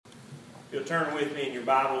You'll turn with me in your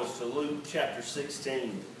Bibles to Luke chapter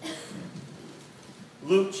 16.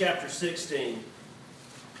 Luke chapter 16.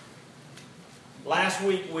 Last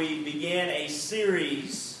week we began a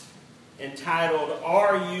series entitled,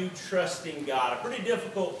 Are You Trusting God? A pretty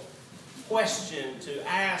difficult question to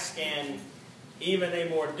ask, and even a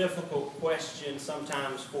more difficult question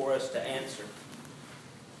sometimes for us to answer.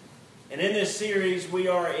 And in this series we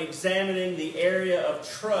are examining the area of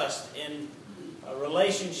trust in a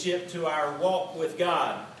relationship to our walk with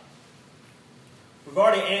God. We've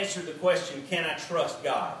already answered the question, can I trust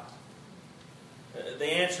God? The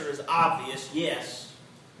answer is obvious, yes.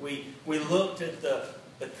 We looked at the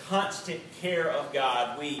constant care of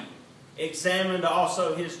God. We examined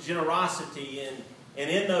also His generosity, and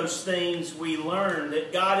in those things we learned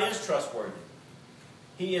that God is trustworthy.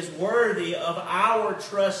 He is worthy of our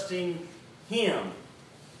trusting Him.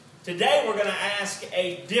 Today we're going to ask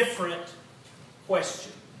a different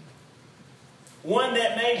question. One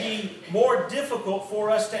that may be more difficult for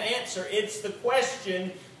us to answer. It's the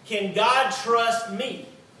question, can God trust me?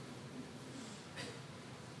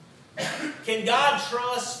 Can God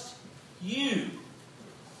trust you?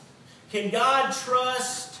 Can God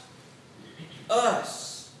trust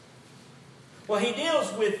us? Well, he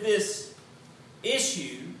deals with this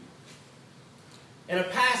issue in a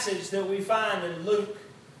passage that we find in Luke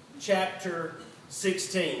chapter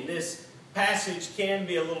 16. This passage can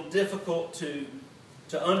be a little difficult to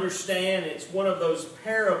understand. It's one of those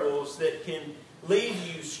parables that can leave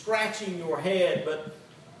you scratching your head. But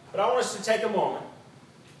I want us to take a moment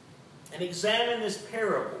and examine this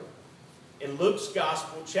parable in Luke's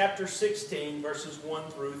Gospel, chapter 16, verses 1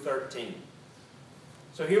 through 13.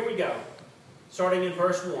 So here we go, starting in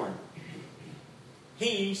verse 1.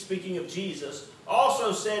 He, speaking of Jesus,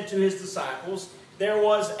 also said to his disciples, there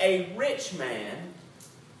was a rich man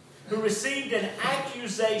who received an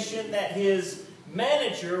accusation that his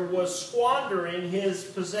manager was squandering his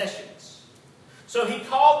possessions. So he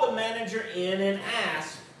called the manager in and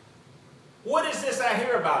asked, what is this I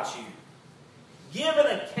hear about you? Give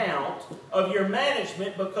an account of your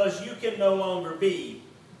management, because you can no longer be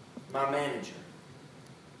my manager.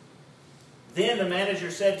 Then the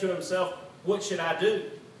manager said to himself, what should I do?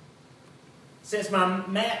 Since my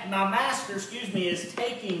master, is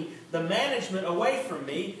taking the management away from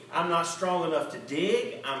me, I'm not strong enough to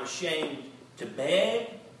dig. I'm ashamed to beg.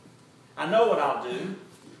 I know what I'll do,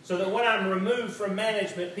 so that when I'm removed from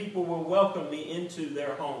management, people will welcome me into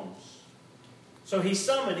their homes. So he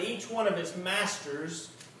summoned each one of his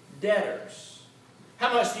master's debtors.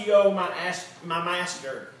 How much do you owe my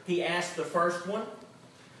master? He asked the first one.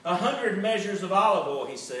 100 measures of olive oil,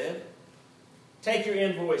 he said. Take your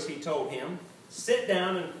invoice, he told him. Sit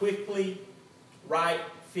down and quickly write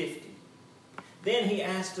 50. Then he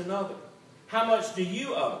asked another, how much do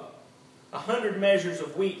you owe? 100 measures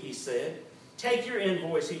of wheat, he said. Take your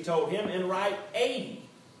invoice, he told him, and write 80.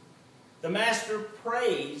 The master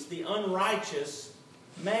praised the unrighteous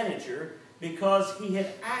manager because he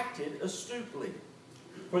had acted astutely.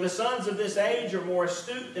 For the sons of this age are more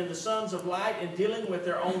astute than the sons of light in dealing with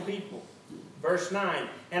their own people. Verse 9,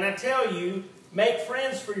 and I tell you, make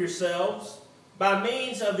friends for yourselves by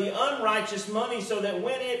means of the unrighteous money, so that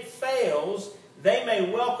when it fails, they may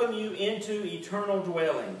welcome you into eternal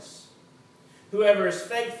dwellings. Whoever is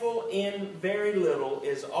faithful in very little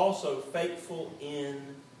is also faithful in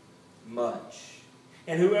much.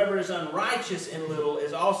 And whoever is unrighteous in little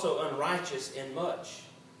is also unrighteous in much.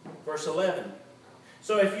 Verse 11.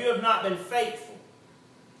 So if you have not been faithful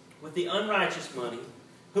with the unrighteous money,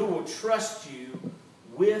 who will trust you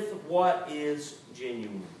with what is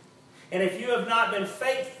genuine? And if you have not been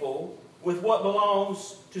faithful with what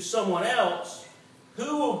belongs to someone else,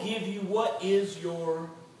 who will give you what is your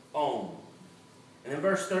own? And in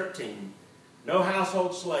verse 13, no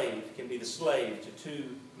household slave can be the slave to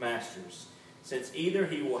two masters, since either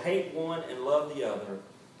he will hate one and love the other,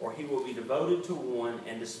 or he will be devoted to one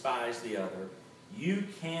and despise the other. You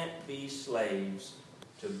can't be slaves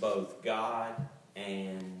to both God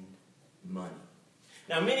and money.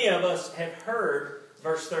 Now, many of us have heard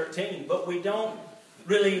verse 13, but we don't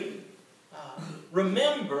really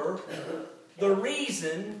remember the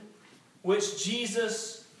reason which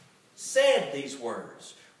Jesus said these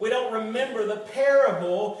words. We don't remember the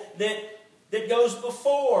parable that goes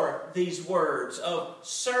before these words of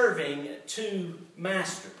serving two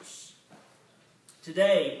masters.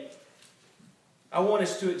 Today, I want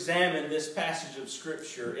us to examine this passage of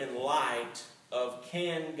Scripture in light of,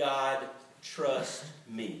 can God trust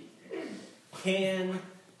me? Can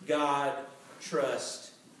God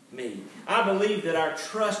trust me? I believe that our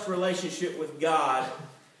trust relationship with God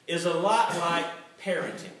is a lot like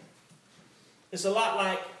parenting. It's a lot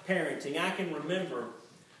like parenting. I can remember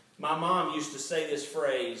my mom used to say this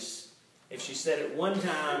phrase. If she said it one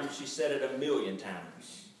time, she said it 1,000,000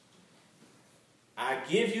 times. I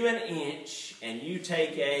give you an inch and you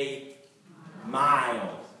take a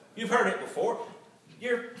mile. You've heard it before.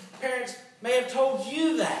 Your parents may have told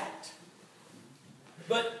you that.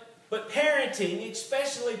 But parenting,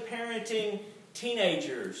 especially parenting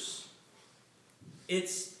teenagers,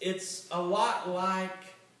 it's a lot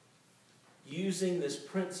like using this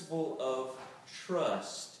principle of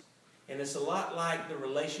trust. And it's a lot like the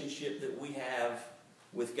relationship that we have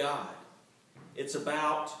with God. It's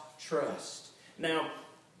about trust. Now,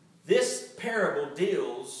 this parable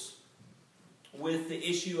deals with the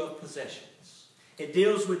issue of possessions. It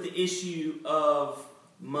deals with the issue of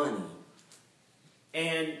money.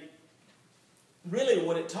 And really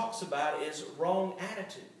what it talks about is wrong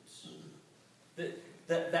attitudes.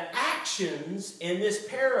 The actions in this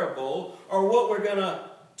parable are what we're going to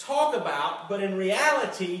talk about, but in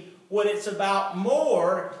reality, what it's about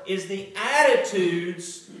more is the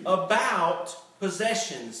attitudes about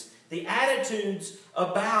possessions, the attitudes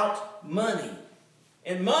about money.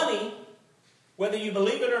 And money, whether you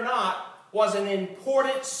believe it or not, was an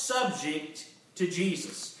important subject to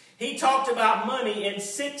Jesus. He talked about money in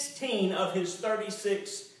 16 of his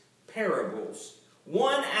 36 parables.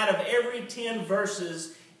 1 out of every 10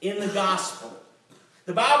 verses in the gospel.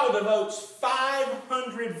 The Bible devotes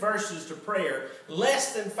 500 verses to prayer,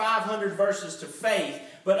 less than 500 verses to faith,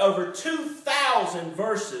 but over 2,000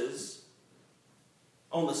 verses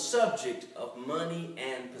on the subject of money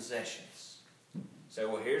and possessions. So,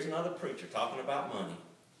 well, here's another preacher talking about money.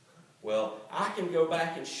 Well, I can go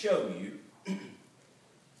back and show you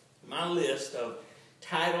my list of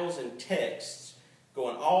titles and texts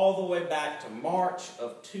going all the way back to March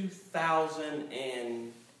of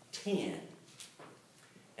 2010.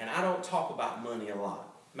 And I don't talk about money a lot.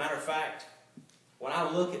 Matter of fact, when I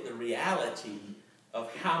look at the reality of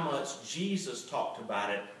how much Jesus talked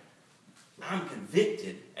about it, I'm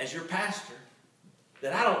convicted as your pastor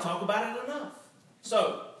that I don't talk about it enough.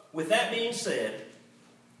 So, with that being said,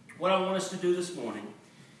 what I want us to do this morning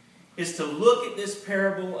is to look at this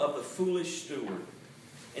parable of the foolish steward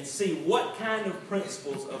and see what kind of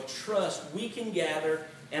principles of trust we can gather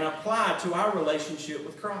and apply to our relationship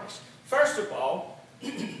with Christ. First of all,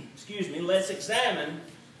 let's examine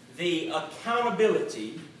the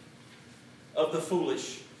accountability of the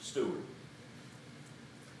foolish steward.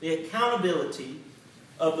 The accountability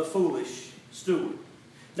of the foolish steward.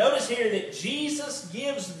 Notice here that Jesus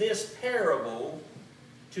gives this parable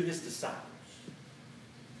to his disciples.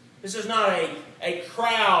 This is not a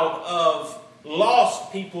crowd of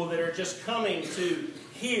lost people that are just coming to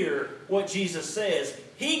hear what Jesus says.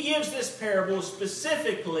 He gives this parable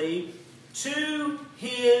specifically to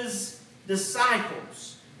his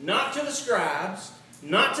disciples, not to the scribes,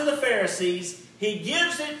 not to the Pharisees. He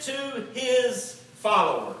gives it to his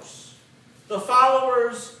followers, the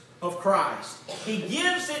followers of Christ. He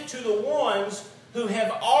gives it to the ones who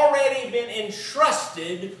have already been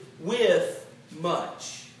entrusted with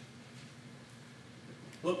much.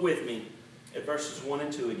 Look with me at verses 1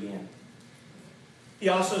 and 2 again. He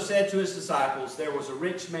also said to his disciples, there was a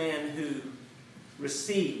rich man who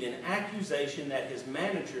received an accusation that his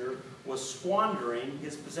manager was squandering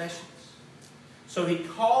his possessions. So he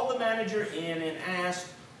called the manager in and asked,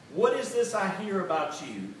 what is this I hear about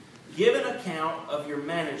you? Give an account of your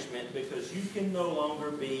management, because you can no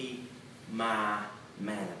longer be my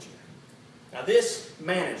manager. Now this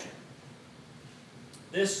manager,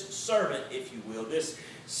 this servant, if you will, this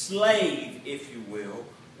slave, if you will,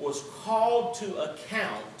 was called to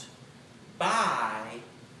account by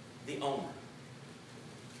the owner.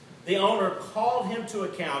 The owner called him to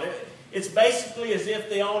account. It's basically as if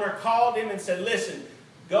the owner called him and said, listen,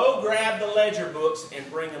 go grab the ledger books and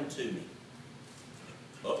bring them to me.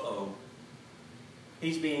 Uh-oh.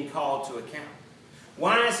 He's being called to account.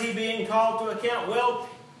 Why is he being called to account? Well,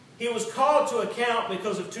 he was called to account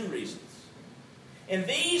because of two reasons. And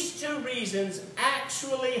these two reasons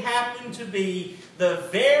actually happen to be the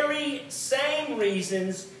very same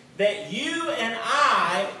reasons that you and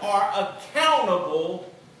I are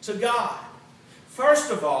accountable to God.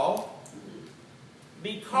 First of all,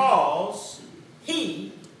 because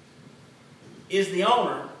He is the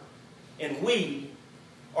owner and we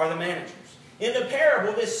are the managers. In the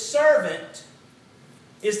parable, this servant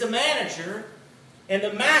is the manager and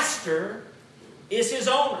the master is his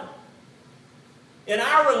owner. In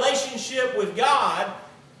our relationship with God,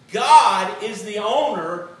 God is the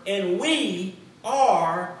owner and we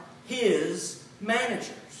are His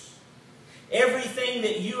managers. Everything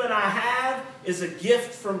that you and I have, is a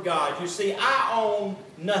gift from God. You see, I own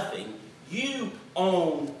nothing. You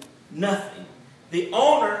own nothing. The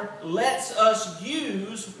owner lets us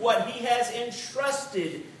use what He has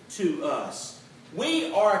entrusted to us.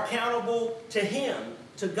 We are accountable to Him,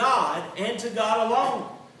 to God, and to God alone.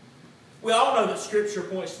 We all know that Scripture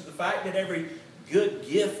points to the fact that every good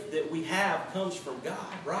gift that we have comes from God,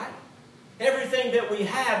 right? Everything that we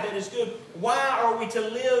have that is good. Why are we to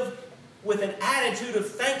live with an attitude of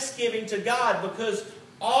thanksgiving to God? Because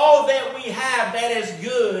all that we have that is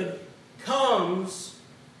good comes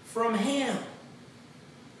from Him.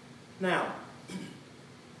 Now,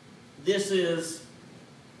 this is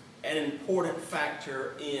an important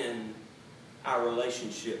factor in our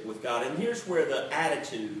relationship with God. And here's where the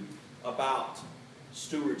attitude about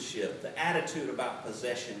stewardship, the attitude about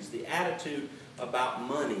possessions, the attitude about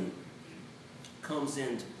money comes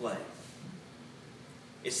into play.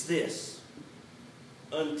 It's this: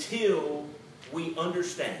 until we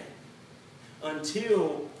understand,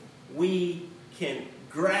 until we can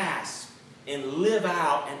grasp and live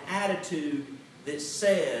out an attitude that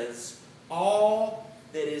says all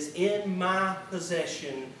that is in my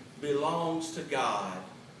possession belongs to God,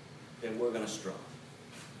 then we're going to struggle.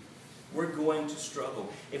 We're going to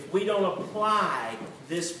struggle. If we don't apply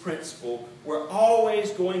this principle, we're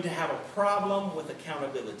always going to have a problem with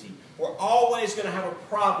accountability. We're always going to have a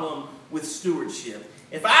problem with stewardship.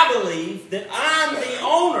 If I believe that I'm the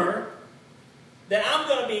owner, that I'm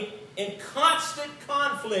going to be in constant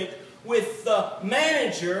conflict with the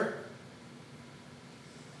manager,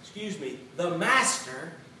 the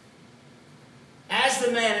master. As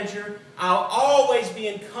the manager, I'll always be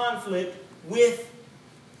in conflict with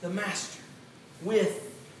the master,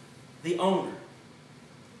 with the owner.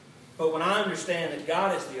 But when I understand that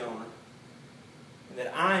God is the owner and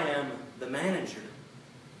that I am the manager,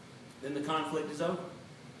 then the conflict is over.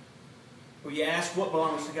 Well, you ask, what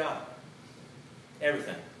belongs to God?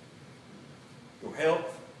 Everything. Your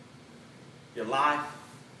health, your life,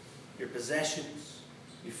 your possessions,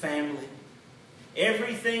 your family.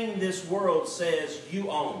 Everything this world says you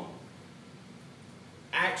own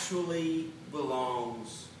actually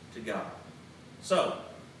belongs to God. So,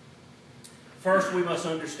 first we must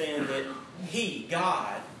understand that He,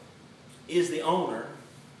 God, is the owner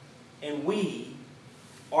and we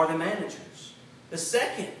are the managers. The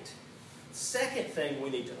second thing we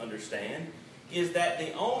need to understand is that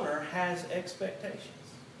the owner has expectations.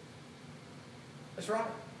 That's right.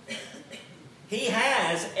 He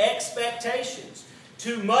has expectations.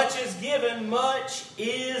 Too much is given, much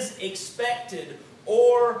is expected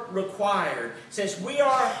or required. Since we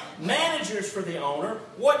are managers for the owner,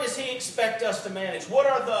 what does He expect us to manage? What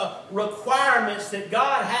are the requirements that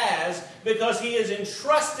God has because He has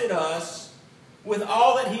entrusted us with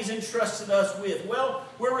all that He's entrusted us with? Well,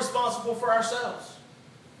 we're responsible for ourselves.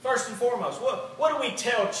 First and foremost, what do we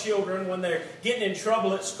tell children when they're getting in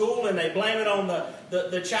trouble at school and they blame it on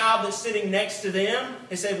the child that's sitting next to them?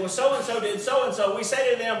 They say, well, so-and-so did so-and-so. We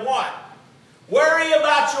say to them, what? Worry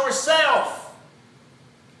about yourself.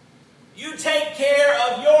 You take care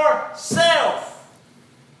of yourself.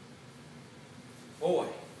 Boy,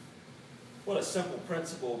 what a simple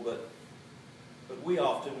principle, but we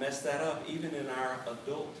often mess that up even in our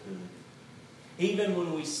adulthood. Even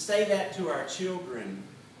when we say that to our children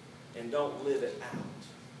and don't live it out.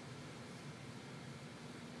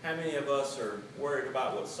 How many of us are worried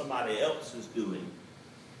about what somebody else is doing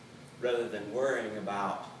rather than worrying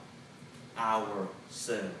about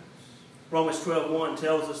ourselves? Romans 12:1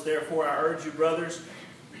 tells us, therefore I urge you, brothers,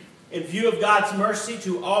 in view of God's mercy,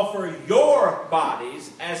 to offer your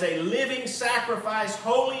bodies as a living sacrifice,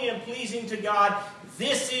 holy and pleasing to God.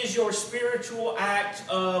 This is your spiritual act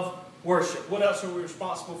of worship. What else are we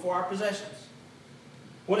responsible for? Our possessions.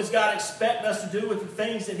 What does God expect us to do with the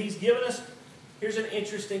things that He's given us? Here's an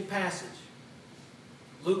interesting passage.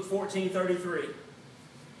 Luke 14:33.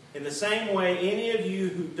 In the same way, any of you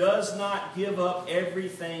who does not give up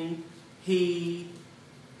everything, he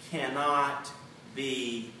cannot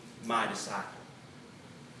be my disciple.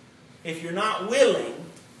 If you're not willing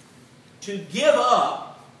to give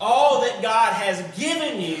up all that God has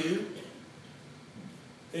given you,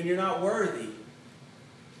 then you're not worthy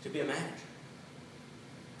to be a manager.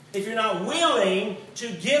 If you're not willing to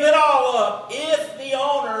give it all up, if the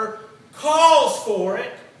owner calls for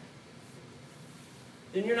it,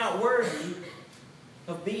 then you're not worthy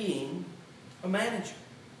of being a manager.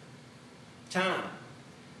 Time.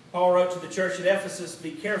 Paul wrote to the church at Ephesus,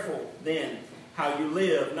 be careful then how you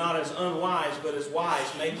live, not as unwise, but as wise,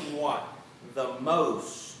 making what? The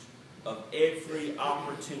most of every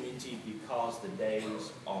opportunity, because the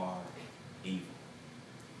days are evil.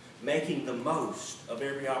 making the most of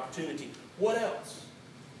every opportunity. What else?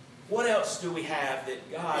 What else do we have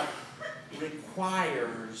that God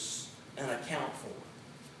requires an account for?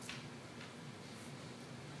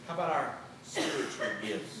 How about our spiritual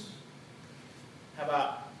gifts? How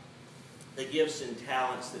about the gifts and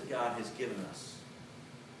talents that God has given us?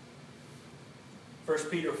 1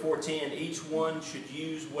 Peter 4:10, each one should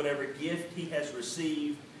use whatever gift he has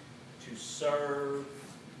received to serve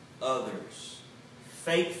others,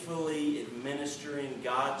 faithfully administering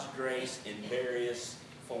God's grace in various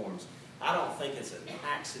forms. I don't think it's an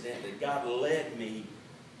accident that God led me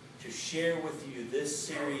to share with you this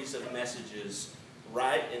series of messages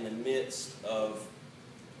right in the midst of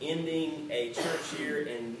ending a church year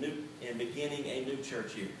and beginning a new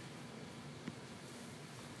church year.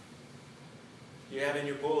 You have in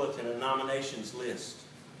your bulletin a nominations list.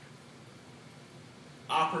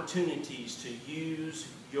 Opportunities to use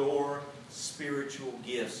your spiritual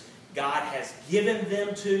gifts. God has given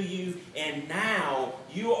them to you, and now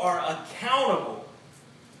you are accountable.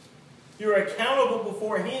 You're accountable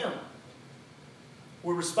before Him.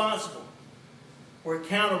 We're responsible. We're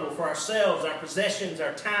accountable for ourselves, our possessions,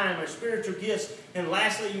 our time, our spiritual gifts. And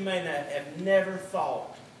lastly, you may have never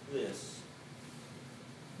thought this,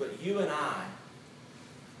 but you and I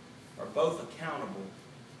are both accountable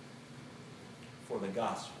for the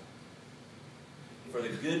gospel, for the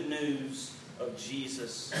good news of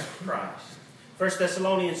Jesus Christ. 1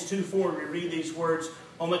 Thessalonians 2:4, we read these words,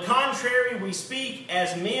 on the contrary, we speak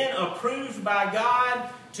as men approved by God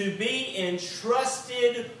to be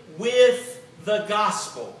entrusted with the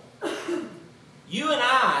gospel. You and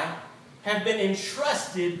I have been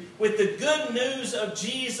entrusted with the good news of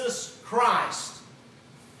Jesus Christ.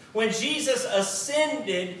 When Jesus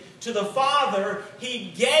ascended to the Father,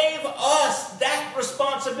 He gave us that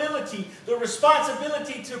responsibility, the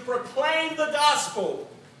responsibility to proclaim the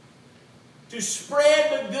gospel, to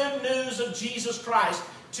spread the good news of Jesus Christ,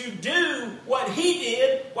 to do what He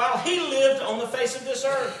did while He lived on the face of this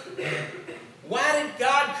earth. Why did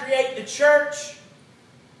God create the church?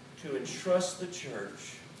 To entrust the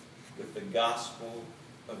church with the gospel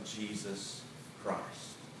of Jesus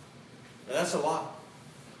Christ. Now that's a lot.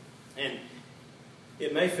 And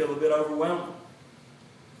it may feel a bit overwhelming.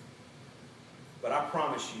 But I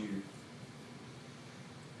promise you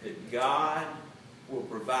that God will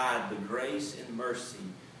provide the grace and mercy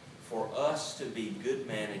for us to be good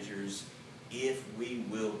managers if we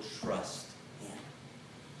will trust Him.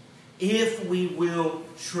 If we will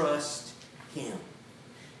trust Him.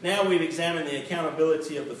 Now we've examined the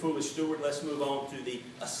accountability of the foolish steward. Let's move on to the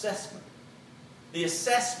assessment. The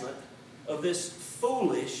assessment of this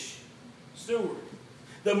foolish steward.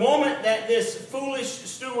 The moment that this foolish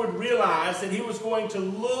steward realized that he was going to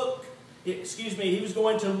lose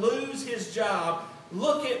his job,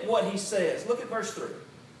 look at what he says. Look at verse 3.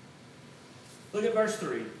 Look at verse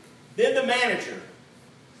 3. Then the manager,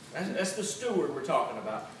 that's the steward we're talking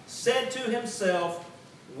about, said to himself,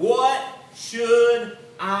 what should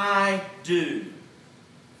I do?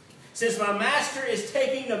 Since my master is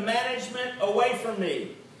taking the management away from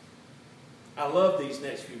me. I love these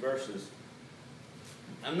next few verses.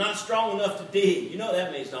 I'm not strong enough to dig. You know what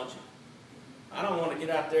that means, don't you? I don't want to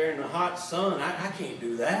get out there in the hot sun. I can't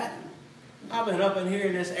do that. I've been up in here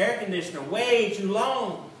in this air conditioner way too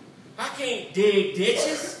long. I can't dig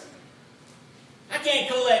ditches. I can't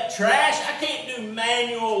collect trash. I can't do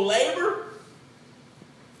manual labor.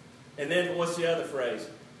 And then what's the other phrase?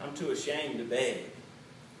 I'm too ashamed to beg.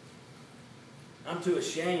 I'm too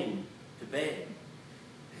ashamed to beg.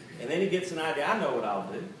 And then he gets an idea. I know what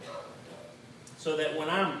I'll do. So that when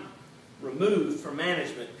I'm removed from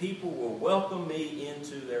management, people will welcome me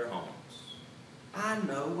into their homes. I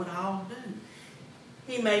know what I'll do.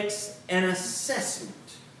 He makes an assessment.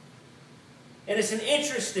 And it's an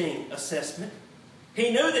interesting assessment. He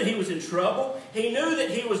knew that he was in trouble. He knew that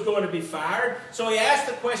he was going to be fired. So he asked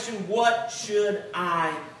the question, what should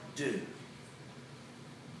I do?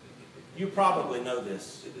 You probably know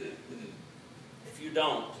this. If you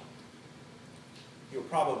don't, you'll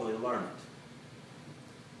probably learn it.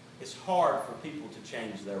 It's hard for people to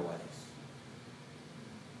change their ways.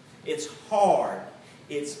 It's hard.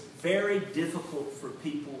 It's very difficult for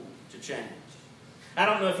people to change. I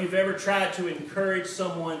don't know if you've ever tried to encourage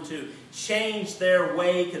someone to change their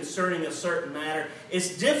way concerning a certain matter.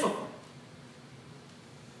 It's difficult.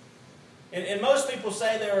 And most people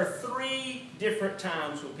say there are 3 different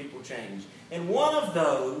times when people change. And one of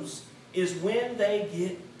those is when they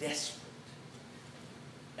get desperate.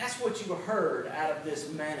 That's what you heard out of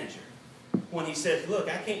this manager when he said, look,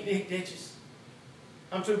 I can't dig ditches.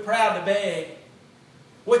 I'm too proud to beg.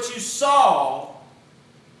 What you saw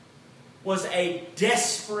was a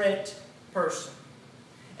desperate person,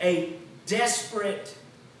 a desperate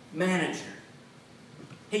manager.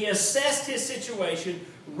 He assessed his situation,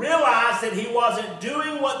 realized that he wasn't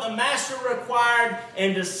doing what the master required,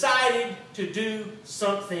 and decided to do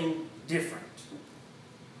something different.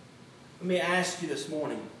 Let me ask you this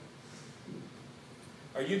morning,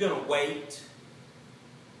 are you going to wait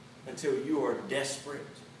until you are desperate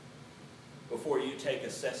before you take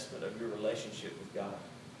assessment of your relationship with God?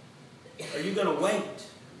 Are you going to wait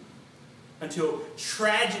until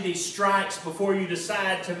tragedy strikes before you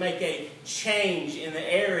decide to make a change in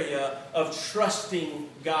the area of trusting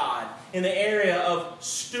God, in the area of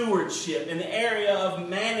stewardship, in the area of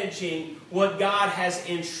managing what God has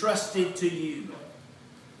entrusted to you?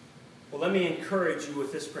 Well, let me encourage you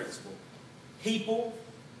with this principle. People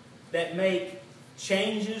that make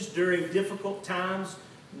changes during difficult times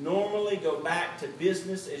normally go back to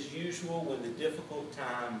business as usual when the difficult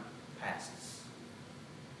time passes.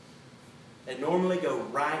 They normally go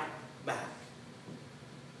right back.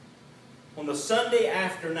 On the Sunday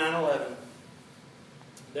after 9/11,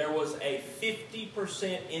 there was a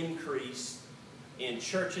 50% increase in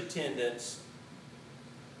church attendance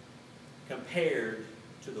compared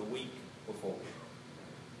to the week before.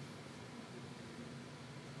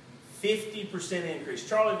 50% increase.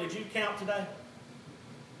 Charlie, did you count today?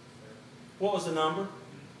 What was the number?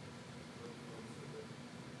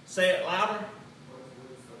 Say it louder.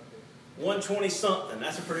 120 something.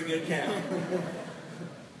 That's a pretty good count.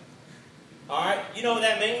 All right, you know what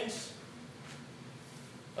that means?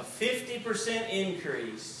 A 50%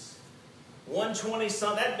 increase. 120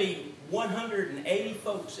 something. That'd be 180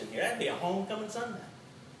 folks in here. That'd be a homecoming Sunday.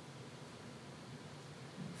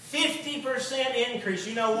 50% increase.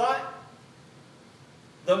 You know what?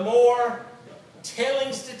 The more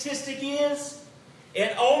telling statistic is,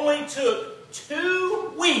 it only took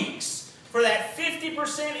 2 weeks for that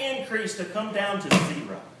 50% increase to come down to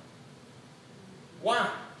 0. Why?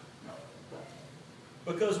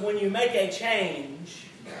 Because when you make a change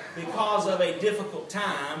because of a difficult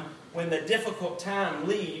time, when the difficult time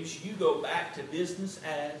leaves, you go back to business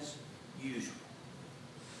as usual.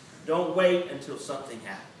 Don't wait until something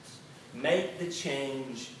happens. Make the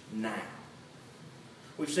change now.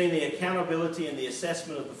 We've seen the accountability and the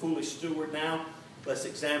assessment of the foolish steward. Now, let's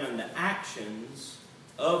examine the actions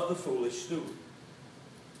of the foolish steward.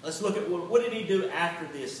 Let's look at what did he do after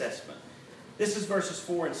the assessment. This is verses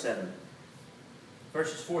 4 and 7.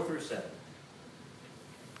 Verses 4 through 7.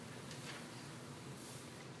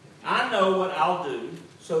 I know what I'll do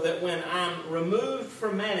so that when I'm removed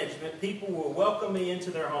from management, people will welcome me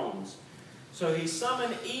into their homes. So he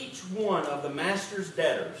summoned each one of the master's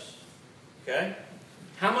debtors. Okay?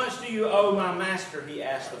 How much do you owe my master? He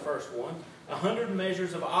asked the first one. 100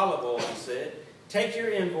 measures of olive oil, he said. Take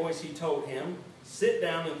your invoice, he told him. Sit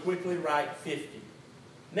down and quickly write 50.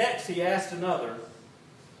 Next, he asked another,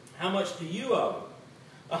 how much do you owe?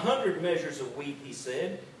 100 measures of wheat, he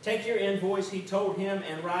said. Take your invoice, he told him,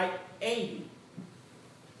 and write 80.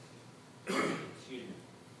 Excuse me.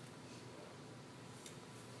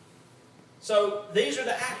 So these are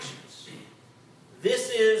the actions. This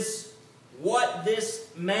is what this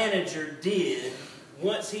manager did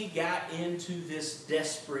once he got into this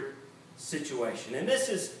desperate situation. And this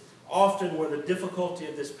is often where the difficulty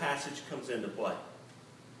of this passage comes into play.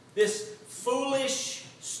 This foolish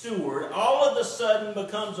steward all of a sudden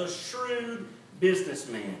becomes a shrewd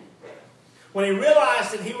businessman. When he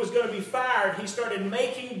realized that he was going to be fired, he started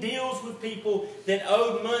making deals with people that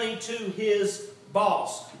owed money to his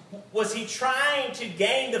boss. Was he trying to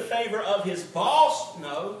gain the favor of his boss?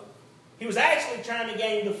 No. He was actually trying to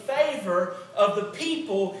gain the favor of the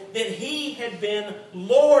people that he had been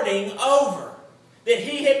lording over, that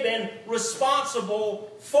he had been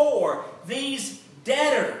responsible for, these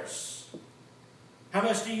debtors. How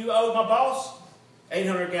much do you owe my boss?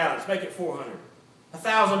 800 gallons. Make it 400.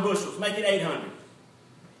 1,000 bushels. Make it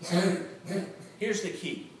 800. Here's the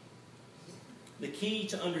key. The key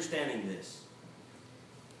to understanding this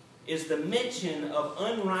is the mention of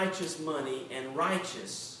unrighteous money and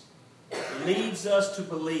righteous leads us to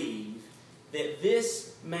believe that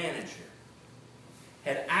this manager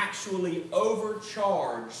had actually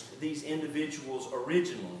overcharged these individuals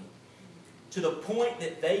originally to the point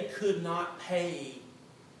that they could not pay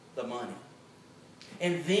the money.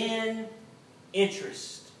 And then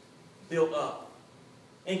interest built up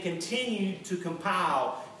and continued to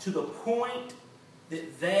compile to the point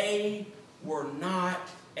that they were not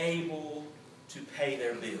able to pay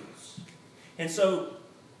their bills. And so,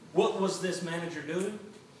 what was this manager doing?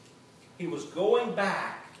 He was going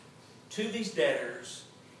back to these debtors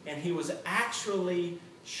and he was actually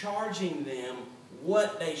charging them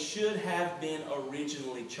what they should have been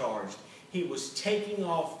originally charged. He was taking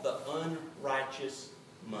off the unrighteous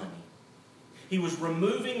money. He was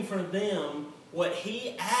removing from them what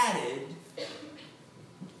he added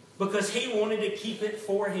because he wanted to keep it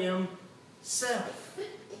for himself.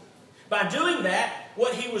 By doing that,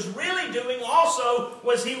 what he was really doing also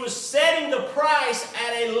was he was setting the price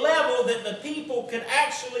at a level that the people could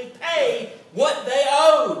actually pay what they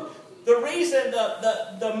owed. The reason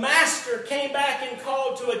the master came back and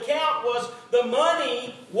called to account was the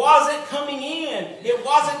money wasn't coming in. It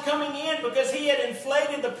wasn't coming in because he had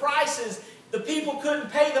inflated the prices. The people couldn't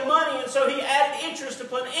pay the money, and so he added interest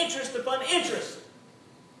upon interest upon interest.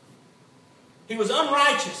 He was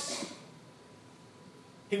unrighteous.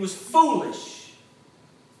 He was foolish.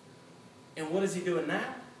 And what is he doing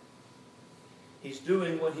now? He's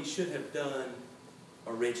doing what he should have done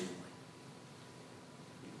originally.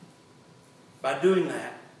 By doing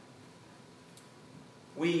that,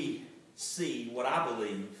 we see what I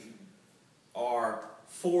believe are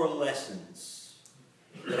 4 lessons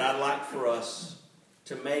that I'd like for us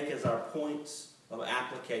to make as our points of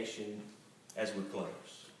application as we close.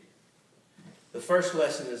 The first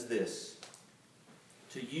lesson is this: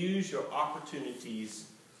 to use your opportunities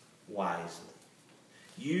wisely.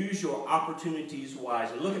 Use your opportunities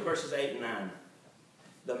wisely. Look at verses 8 and 9.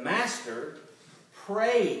 The master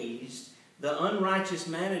praised the unrighteous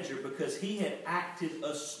manager because he had acted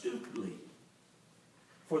astutely.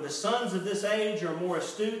 For the sons of this age are more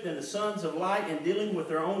astute than the sons of light in dealing with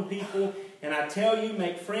their own people. And I tell you,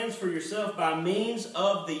 make friends for yourself by means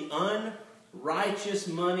of the unrighteous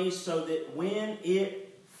money, so that when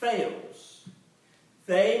it fails,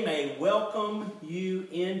 they may welcome you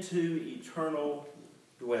into eternal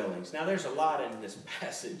dwellings. Now, there's a lot in this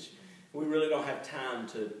passage we really don't have time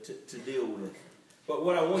to deal with. But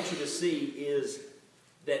what I want you to see is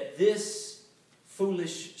that this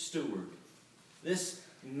foolish steward, this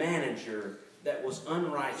manager that was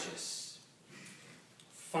unrighteous,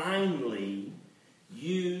 finally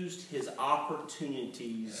used his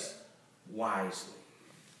opportunities wisely.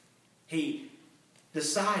 He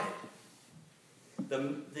decided.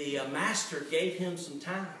 The master gave him some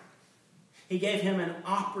time. He gave him an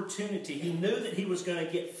opportunity. He knew that he was going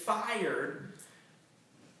to get fired,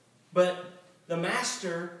 but the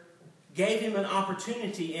master gave him an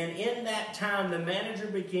opportunity, and in that time, the manager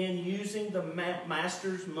began using the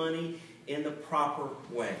master's money in the proper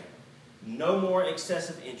way. No more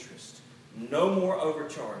excessive interest. No more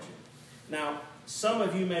overcharging. Now, some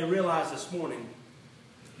of you may realize this morning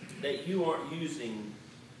that you aren't using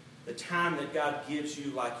the time that God gives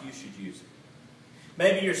you like you should use it.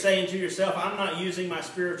 Maybe you're saying to yourself, I'm not using my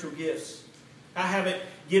spiritual gifts. I haven't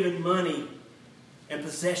given money and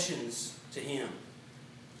possessions to Him.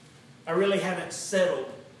 I really haven't settled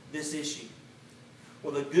this issue.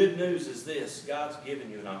 Well, the good news is this: God's given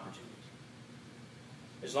you an opportunity.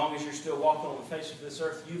 As long as you're still walking on the face of this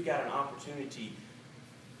earth, you've got an opportunity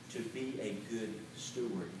to be a good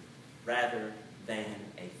steward rather than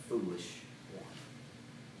a foolish one.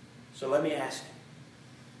 So let me ask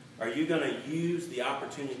you, are you going to use the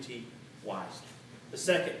opportunity wisely? The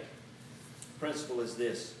second principle is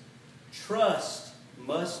this: trust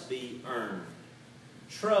must be earned.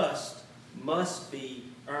 Trust must be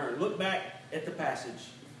earned. Look back at the passage,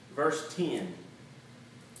 verse 10.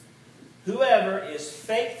 Whoever is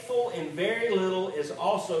faithful in very little is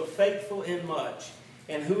also faithful in much.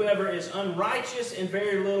 And whoever is unrighteous in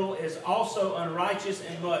very little is also unrighteous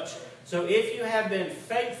in much. So if you have been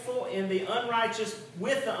faithful in the unrighteous,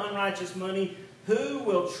 with the unrighteous money, who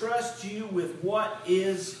will trust you with what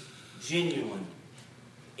is genuine?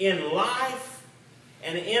 In life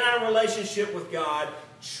and in our relationship with God,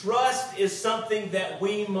 trust is something that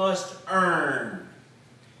we must earn.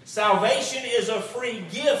 Salvation is a free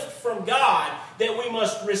gift from God that we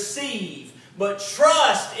must receive. But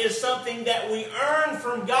trust is something that we earn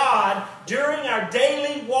from God during our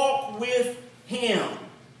daily walk with Him.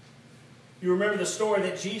 You remember the story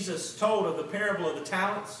that Jesus told of the parable of the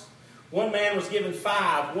talents? One man was given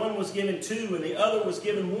 5, one was given 2, and the other was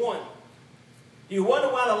given 1. Do you wonder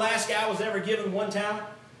why the last guy was ever given 1 talent?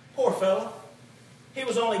 Poor fellow. He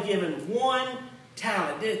was only given 1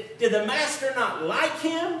 talent. Did the master not like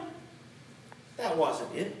him? That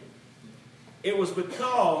wasn't it. It was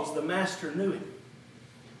because the master knew him.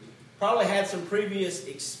 Probably had some previous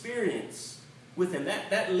experience with him.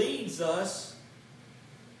 That leads us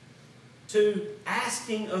to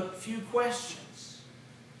asking a few questions.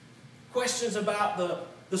 Questions about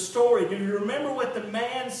the story. Do you remember what the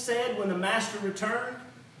man said when the master returned?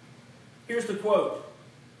 Here's the quote.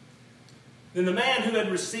 Then the man who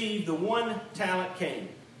had received the 1 talent came.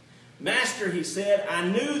 Master, he said, I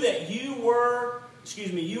knew that you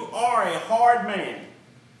are a hard man,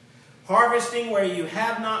 harvesting where you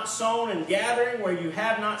have not sown and gathering where you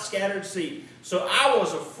have not scattered seed. So I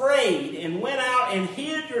was afraid and went out and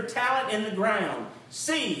hid your talent in the ground.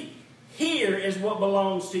 See, here is what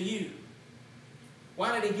belongs to you.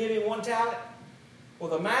 Why did he give him 1 talent? Well,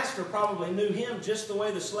 the master probably knew him just the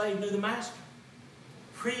way the slave knew the master.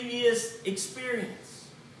 Previous experience.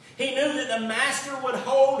 He knew that the master would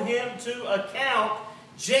hold him to account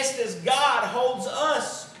just as God holds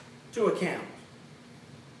us to account.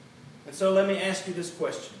 And so let me ask you this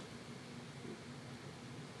question.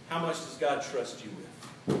 How much does God trust you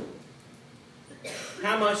with?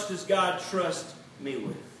 How much does God trust me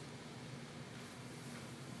with?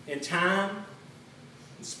 In time,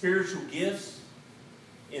 in spiritual gifts,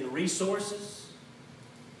 in resources?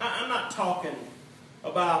 I'm not talking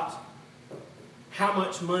about how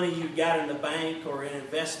much money you got in the bank or in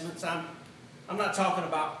investments. I'm not talking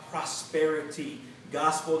about prosperity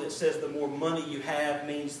gospel that says the more money you have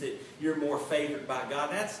means that you're more favored by God.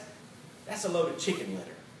 That's a load of chicken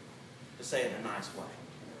litter, to say it in a nice way.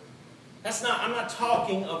 I'm not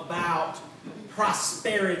talking about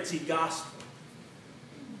prosperity gospel.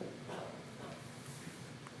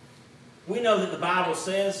 We know that the Bible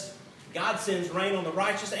says God sends rain on the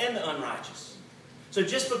righteous and the unrighteous. So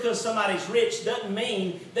just because somebody's rich doesn't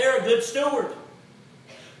mean they're a good steward.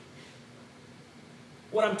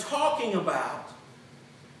 What I'm talking about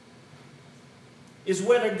is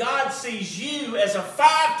whether God sees you as a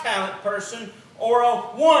 5-talent person or a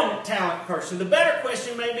 1-talent person. The better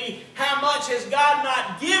question may be, how much has God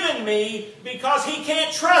not given me because He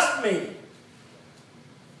can't trust me?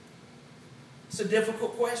 It's a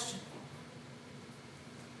difficult question.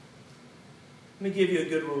 Let me give you a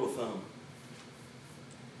good rule of thumb.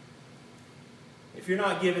 If you're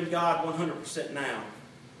not giving God 100% now,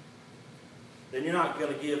 then you're not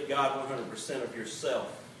going to give God 100% of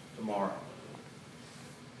yourself tomorrow.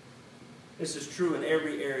 This is true in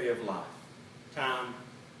every area of life. Time,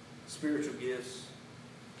 spiritual gifts,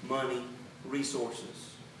 money,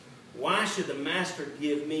 resources. Why should the Master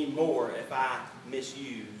give me more if I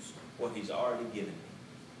misuse what He's already given me?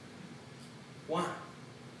 Why?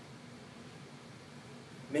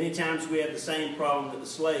 Many times we have the same problem that the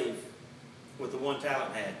slave with the 1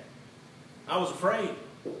 talent had. I was afraid.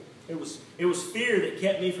 It was fear that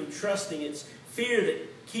kept me from trusting. It's fear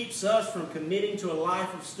that keeps us from committing to a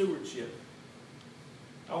life of stewardship.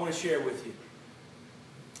 I want to share with you.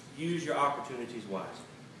 Use your opportunities wisely.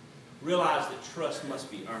 Realize that trust must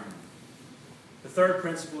be earned. The third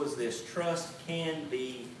principle is this. Trust can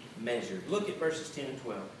be measured. Look at verses 10 and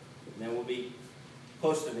 12. And then we'll be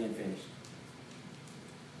close to being finished.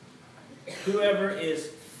 Whoever is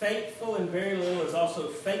faithful in very little is also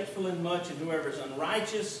faithful in much, and whoever is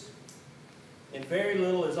unrighteous in very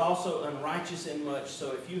little is also unrighteous in much.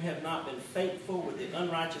 So if you have not been faithful with the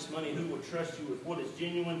unrighteous money, who will trust you with what is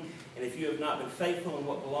genuine? And if you have not been faithful in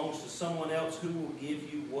what belongs to someone else, who will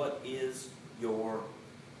give you what is your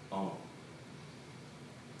own?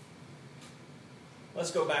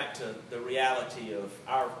 Let's go back to the reality of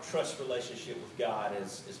our trust relationship with God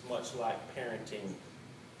is much like parenting.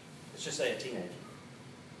 Let's just say a teenager.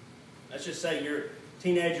 Let's just say your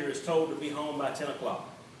teenager is told to be home by 10 o'clock.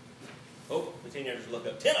 Oh, the teenagers look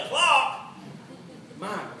up. 10 o'clock?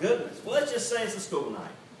 My goodness. Well, let's just say it's a school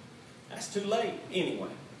night. That's too late anyway.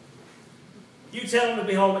 You tell them to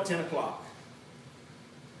be home at 10 o'clock.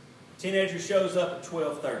 Teenager shows up at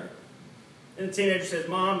 12:30. And the teenager says,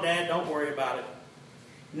 Mom, Dad, don't worry about it.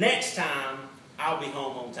 Next time, I'll be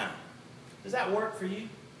home on time. Does that work for you?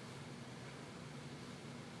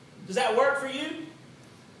 Does that work for you?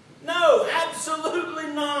 No,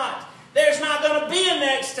 absolutely not. There's not going to be a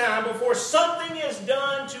next time before something is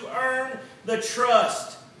done to earn the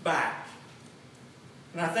trust back.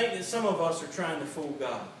 And I think that some of us are trying to fool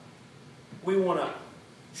God. We want to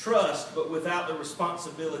trust, but without the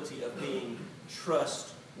responsibility of being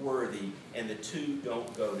trustworthy, and the two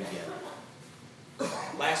don't go together.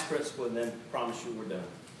 Last principle, and then I promise you we're done.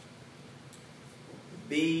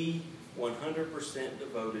 Be 100%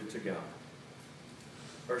 devoted to God.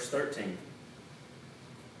 Verse 13.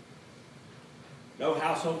 No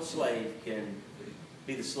household slave can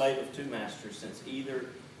be the slave of 2 masters, since either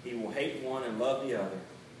he will hate one and love the other,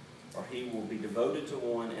 or he will be devoted to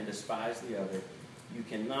one and despise the other. You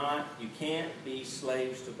can't be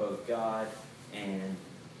slaves to both God and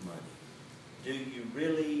money. Do you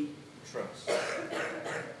really trust?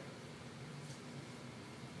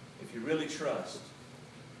 If you really trust,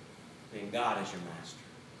 then God is your master,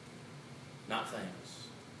 not things.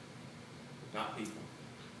 Not people,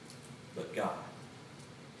 but God.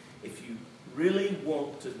 If you really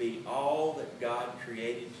want to be all that God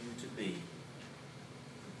created you to be,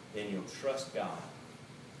 then you'll trust God.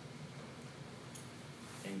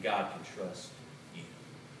 And God can trust you.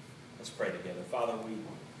 Let's pray together. Father, we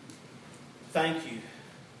thank you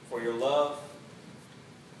for your love,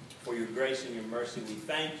 for your grace and your mercy. We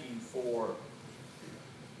thank you for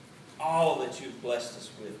all that you've blessed us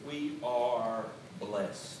with. We are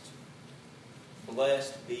blessed.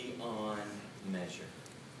 Blessed beyond measure.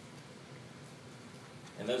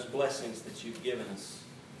 And those blessings that you've given us,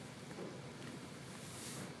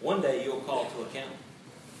 one day you'll call to account.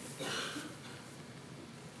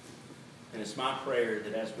 And it's my prayer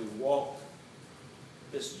that as we walk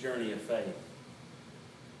this journey of faith,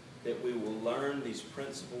 that we will learn these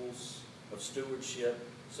principles of stewardship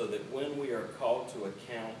so that when we are called to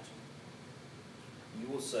account, you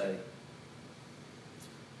will say,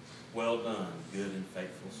 "Well done, good and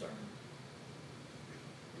faithful servant."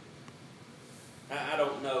 I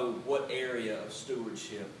don't know what area of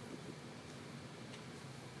stewardship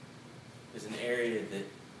is an area that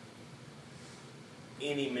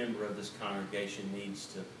any member of this congregation needs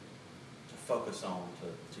to focus on,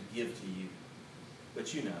 to give to you.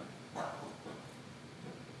 But you know.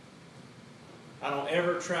 I don't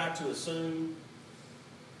ever try to assume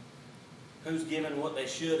who's given what they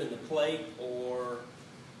should in the plate or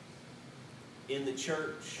in the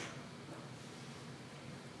church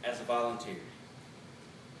as a volunteer.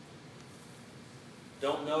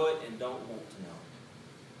 Don't know it and don't want to know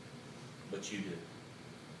it. But you do.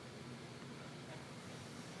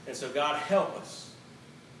 And so God, help us.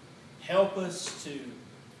 Help us to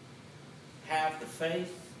have the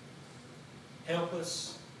faith. Help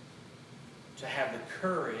us to have the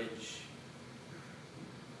courage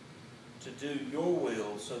to do your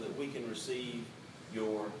will so that we can receive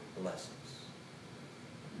your blessings.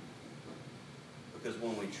 Because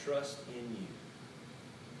when we trust in you,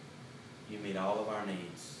 you meet all of our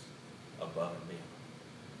needs above and beyond.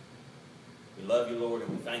 We love you, Lord,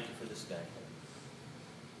 and we thank you for this day.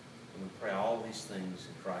 And we pray all these things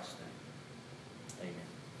in Christ's name. Amen.